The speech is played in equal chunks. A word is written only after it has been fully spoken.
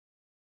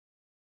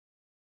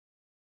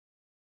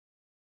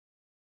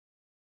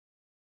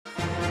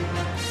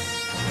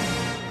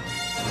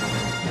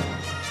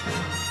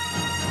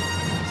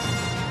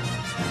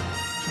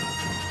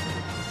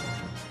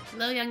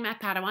Hello, young math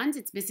Padawans.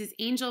 It's Mrs.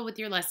 Angel with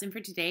your lesson for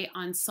today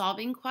on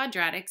solving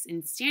quadratics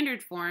in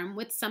standard form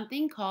with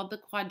something called the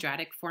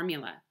quadratic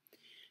formula.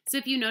 So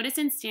if you notice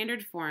in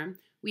standard form,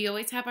 we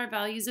always have our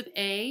values of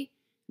a,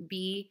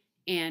 b,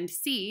 and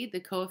c, the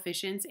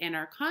coefficients and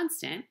our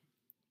constant.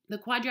 The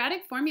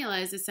quadratic formula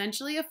is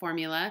essentially a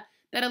formula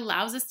that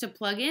allows us to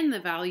plug in the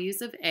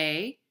values of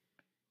a,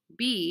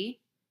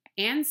 b,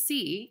 and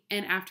c,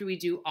 and after we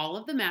do all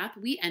of the math,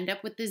 we end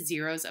up with the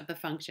zeros of the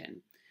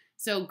function.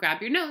 So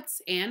grab your notes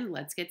and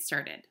let's get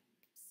started.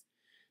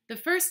 The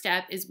first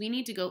step is we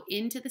need to go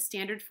into the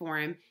standard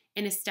form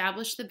and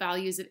establish the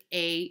values of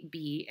a,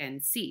 b,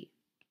 and c.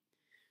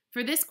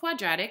 For this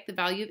quadratic, the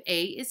value of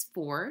a is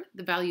 4,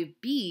 the value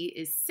of b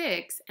is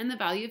 6, and the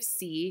value of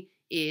c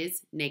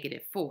is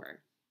 -4.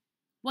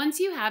 Once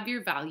you have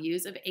your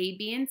values of a,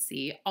 b, and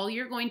c, all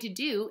you're going to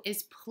do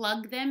is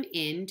plug them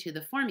into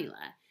the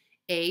formula.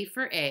 A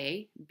for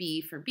a,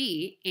 b for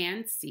b,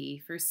 and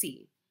c for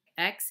c.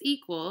 X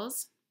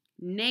equals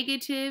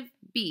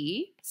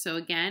 -b, so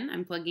again,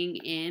 I'm plugging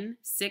in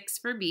 6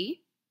 for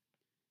b,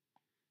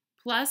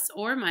 plus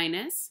or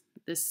minus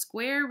the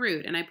square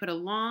root, and I put a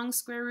long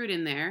square root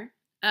in there,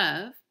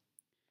 of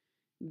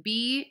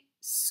b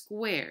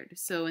squared.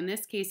 So in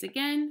this case,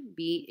 again,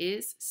 b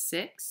is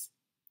 6,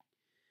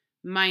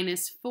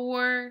 minus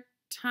 4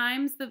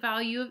 times the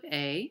value of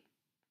a,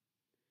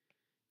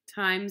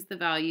 times the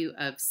value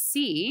of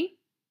c,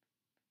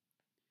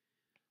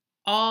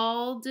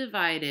 all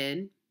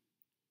divided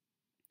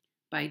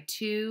by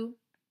 2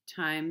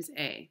 times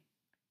a.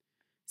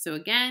 So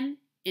again,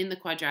 in the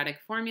quadratic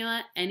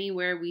formula,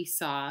 anywhere we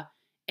saw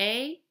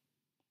a,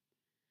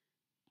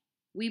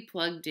 we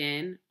plugged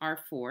in our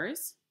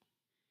 4's.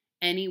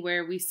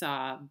 Anywhere we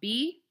saw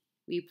b,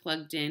 we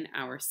plugged in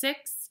our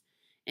 6.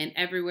 And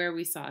everywhere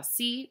we saw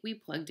c, we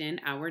plugged in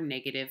our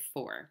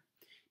 -4.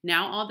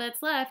 Now all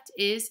that's left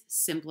is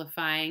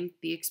simplifying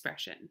the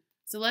expression.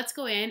 So let's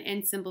go in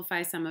and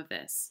simplify some of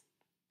this.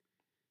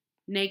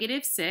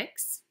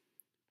 -6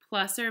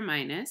 plus or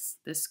minus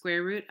the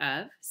square root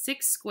of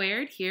 6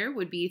 squared here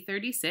would be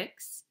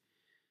 36,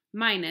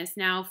 minus,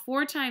 now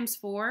 4 times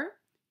 4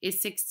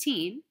 is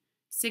 16.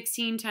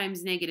 16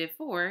 times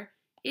 -4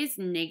 is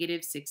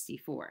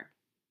 -64.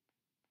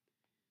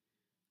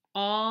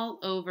 All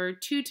over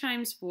 2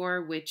 times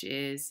 4, which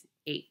is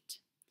 8.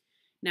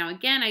 Now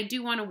again, I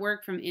do want to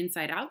work from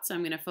inside out, so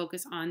I'm going to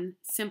focus on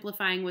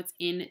simplifying what's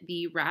in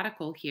the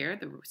radical here,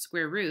 the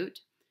square root.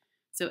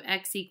 So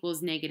x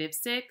equals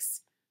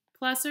 -6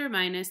 plus or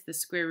minus the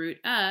square root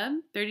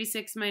of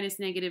 36 minus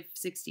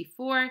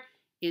 -64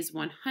 is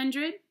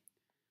 100,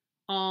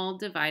 all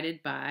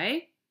divided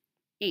by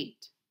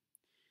 8.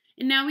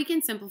 And now we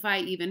can simplify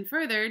even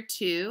further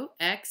to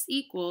x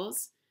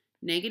equals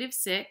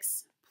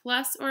 -6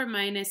 plus or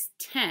minus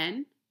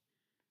 10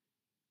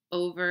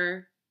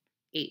 over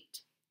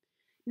 8.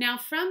 Now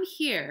from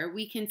here,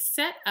 we can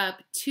set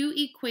up 2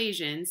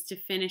 equations to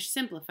finish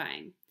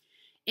simplifying.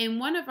 In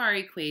one of our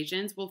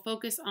equations, we'll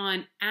focus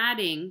on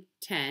adding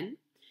 10,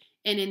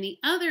 and in the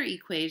other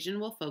equation,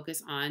 we'll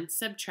focus on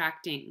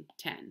subtracting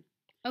 10.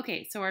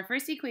 Okay, so our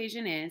first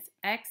equation is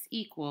x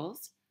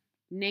equals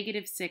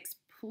 -6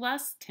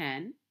 plus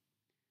 10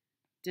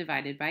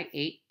 divided by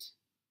 8.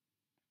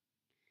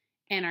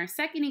 And our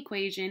second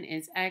equation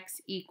is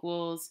x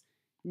equals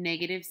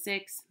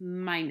 -6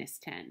 minus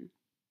 10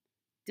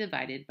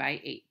 divided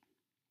by 8.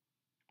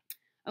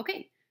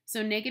 Okay,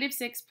 so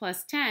 -6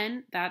 plus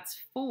 10, that's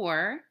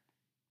 4,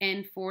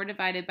 and 4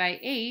 divided by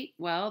 8,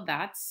 well,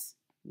 that's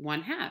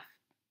 1/2.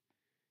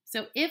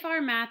 So if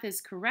our math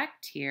is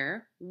correct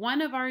here, one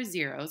of our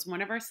zeros,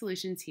 one of our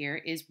solutions here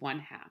is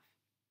 1/2.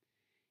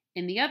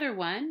 In the other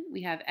one,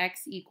 we have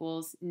x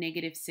equals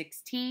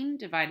 -16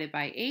 divided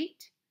by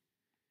 8,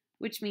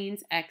 which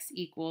means x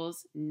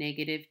equals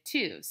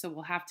 -2. So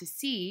we'll have to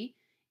see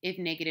if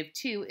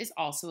 -2 is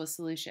also a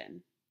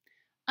solution.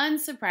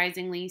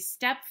 Unsurprisingly,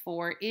 step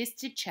 4 is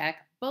to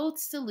check both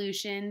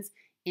solutions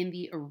in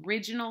the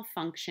original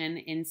function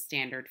in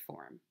standard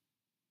form.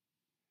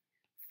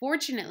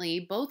 Fortunately,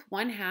 both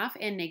 1/2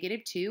 and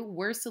 -2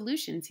 were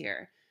solutions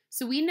here,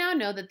 so we now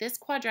know that this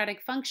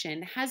quadratic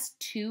function has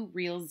 2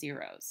 real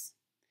zeros.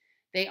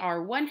 They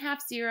are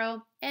 1/2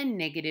 0 and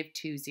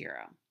 -2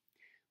 0.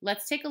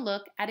 Let's take a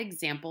look at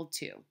example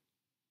 2.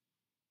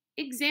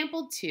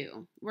 Example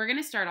 2, we're going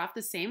to start off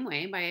the same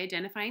way by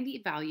identifying the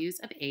values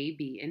of a,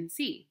 b, and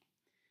c.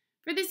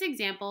 For this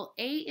example,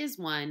 a is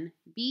 1,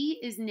 b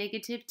is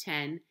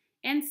 -10,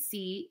 and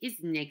c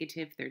is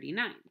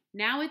 -39.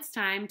 Now it's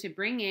time to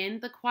bring in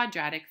the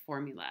quadratic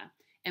formula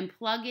and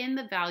plug in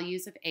the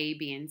values of a,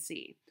 b, and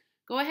c.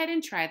 Go ahead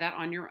and try that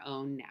on your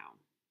own now.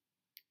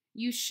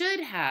 You should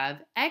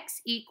have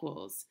x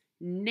equals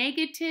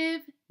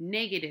 -10.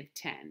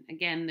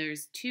 Again,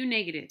 there's 2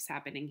 negatives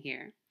happening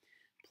here.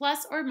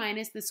 Plus or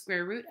minus the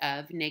square root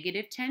of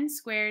 -10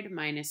 squared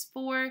minus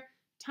 4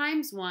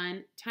 times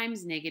 1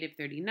 times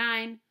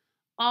 -39,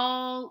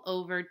 all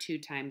over 2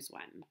 times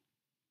 1.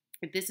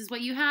 If this is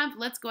what you have,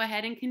 let's go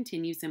ahead and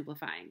continue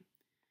simplifying.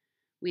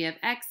 We have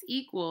x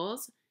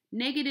equals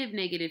Negative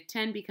negative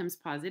 10 becomes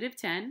positive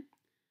 10,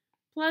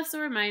 plus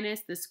or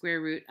minus the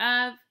square root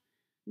of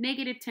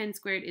negative 10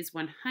 squared is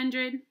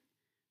 100,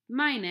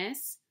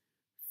 minus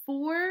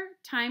 4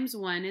 times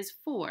 1 is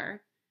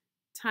 4,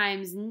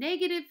 times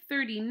negative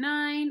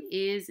 39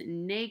 is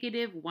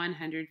negative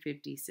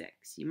 156.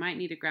 You might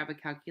need to grab a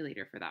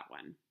calculator for that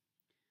one.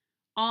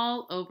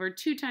 All over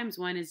 2 times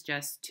 1 is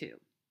just 2.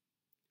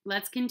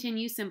 Let's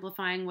continue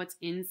simplifying what's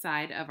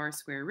inside of our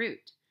square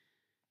root.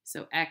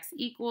 So x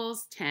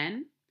equals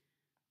 10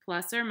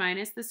 plus or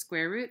minus the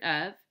square root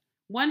of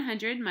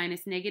 100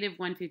 minus negative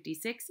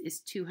 156 is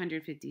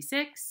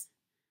 256,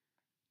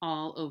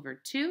 all over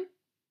 2.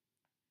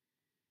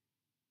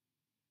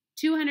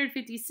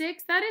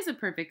 256, that is a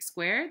perfect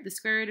square. The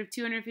square root of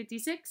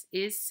 256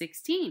 is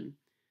 16.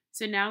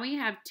 So now we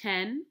have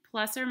 10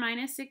 plus or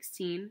minus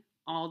 16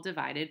 all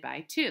divided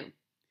by 2.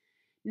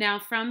 Now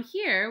from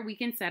here, we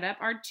can set up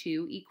our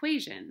two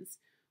equations.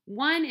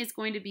 One is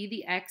going to be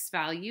the x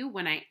value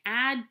when I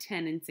add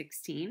 10 and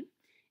 16,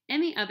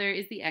 and the other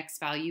is the x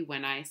value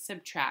when I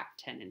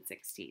subtract 10 and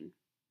 16.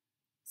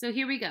 So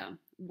here we go.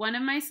 One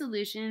of my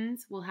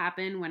solutions will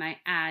happen when I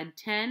add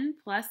 10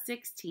 plus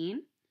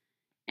 16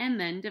 and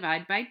then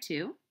divide by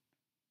 2.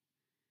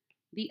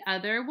 The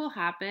other will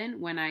happen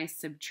when I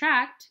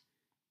subtract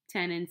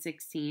 10 and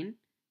 16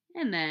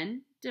 and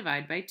then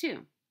divide by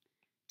 2.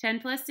 10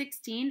 plus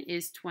 16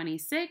 is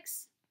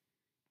 26,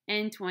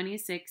 and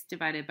 26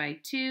 divided by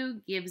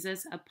 2 gives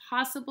us a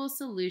possible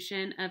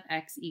solution of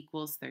x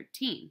equals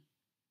 13.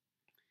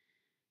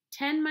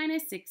 10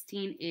 minus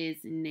 16 is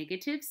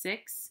negative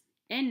 6,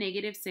 and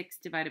negative 6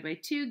 divided by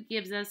 2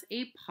 gives us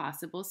a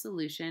possible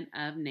solution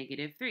of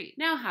negative 3.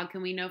 Now, how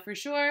can we know for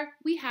sure?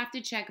 We have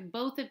to check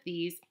both of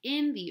these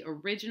in the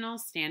original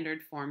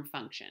standard form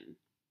function.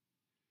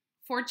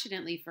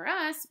 Fortunately for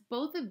us,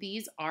 both of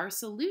these are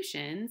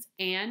solutions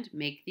and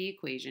make the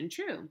equation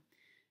true.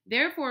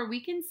 Therefore,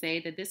 we can say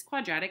that this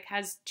quadratic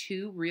has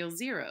two real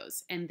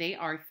zeros, and they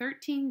are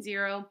 13,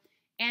 0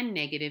 and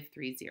negative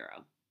 3,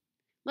 0.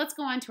 Let's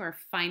go on to our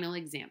final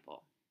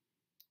example.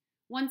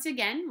 Once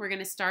again, we're going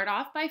to start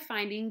off by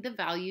finding the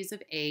values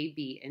of a,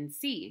 b, and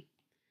c.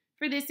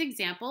 For this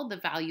example, the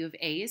value of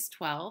a is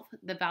 12,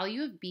 the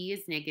value of b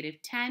is negative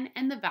 10,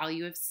 and the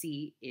value of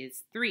c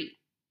is 3.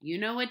 You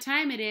know what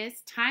time it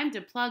is. Time to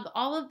plug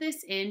all of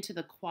this into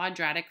the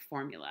quadratic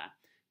formula.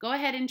 Go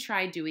ahead and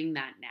try doing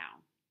that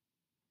now.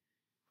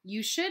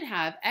 You should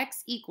have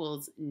x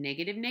equals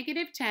negative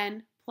negative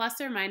 10 plus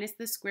or minus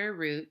the square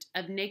root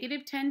of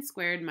negative 10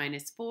 squared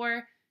minus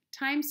 4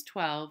 times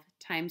 12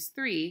 times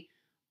 3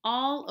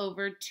 all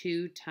over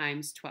 2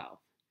 times 12.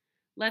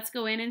 Let's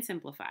go in and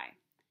simplify.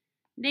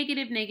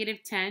 Negative negative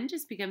 10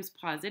 just becomes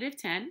positive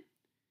 10.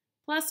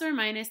 Plus or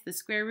minus the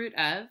square root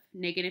of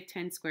negative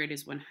 10 squared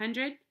is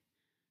 100,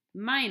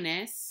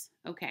 minus,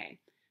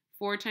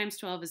 4 times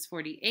 12 is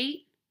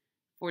 48.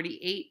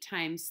 48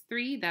 times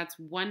 3, that's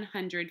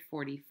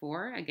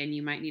 144. Again,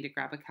 you might need to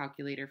grab a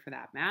calculator for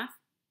that math.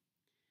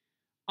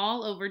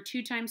 All over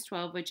 2 times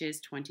 12, which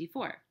is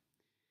 24.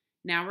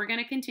 Now we're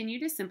going to continue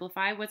to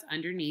simplify what's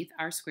underneath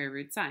our square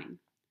root sign.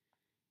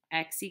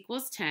 X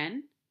equals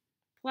 10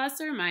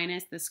 plus or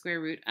minus the square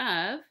root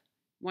of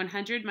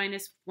 100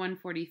 minus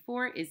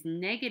 144 is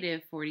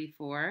negative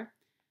 44,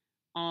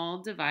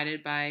 all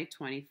divided by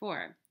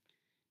 24.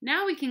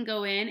 Now we can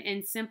go in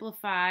and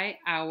simplify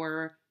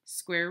our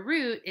square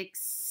root,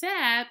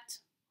 except,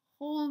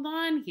 hold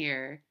on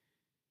here.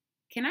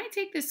 Can I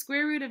take the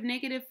square root of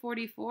negative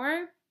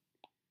 44?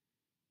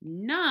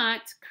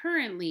 Not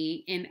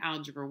currently in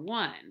Algebra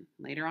 1.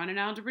 Later on in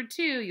Algebra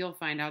 2, you'll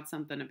find out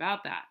something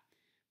about that.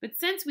 But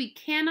since we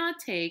cannot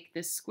take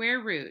the square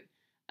root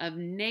of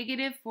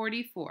negative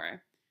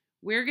 44,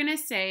 we're going to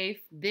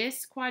say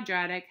this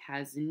quadratic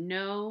has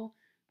no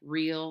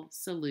real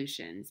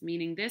solutions,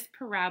 meaning this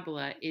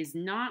parabola is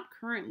not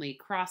currently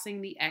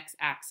crossing the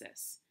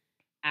x-axis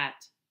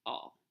at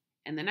all.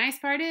 And the nice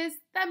part is,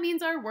 that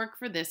means our work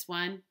for this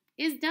one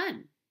is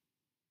done.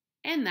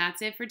 And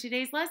that's it for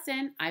today's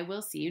lesson. I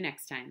will see you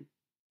next time.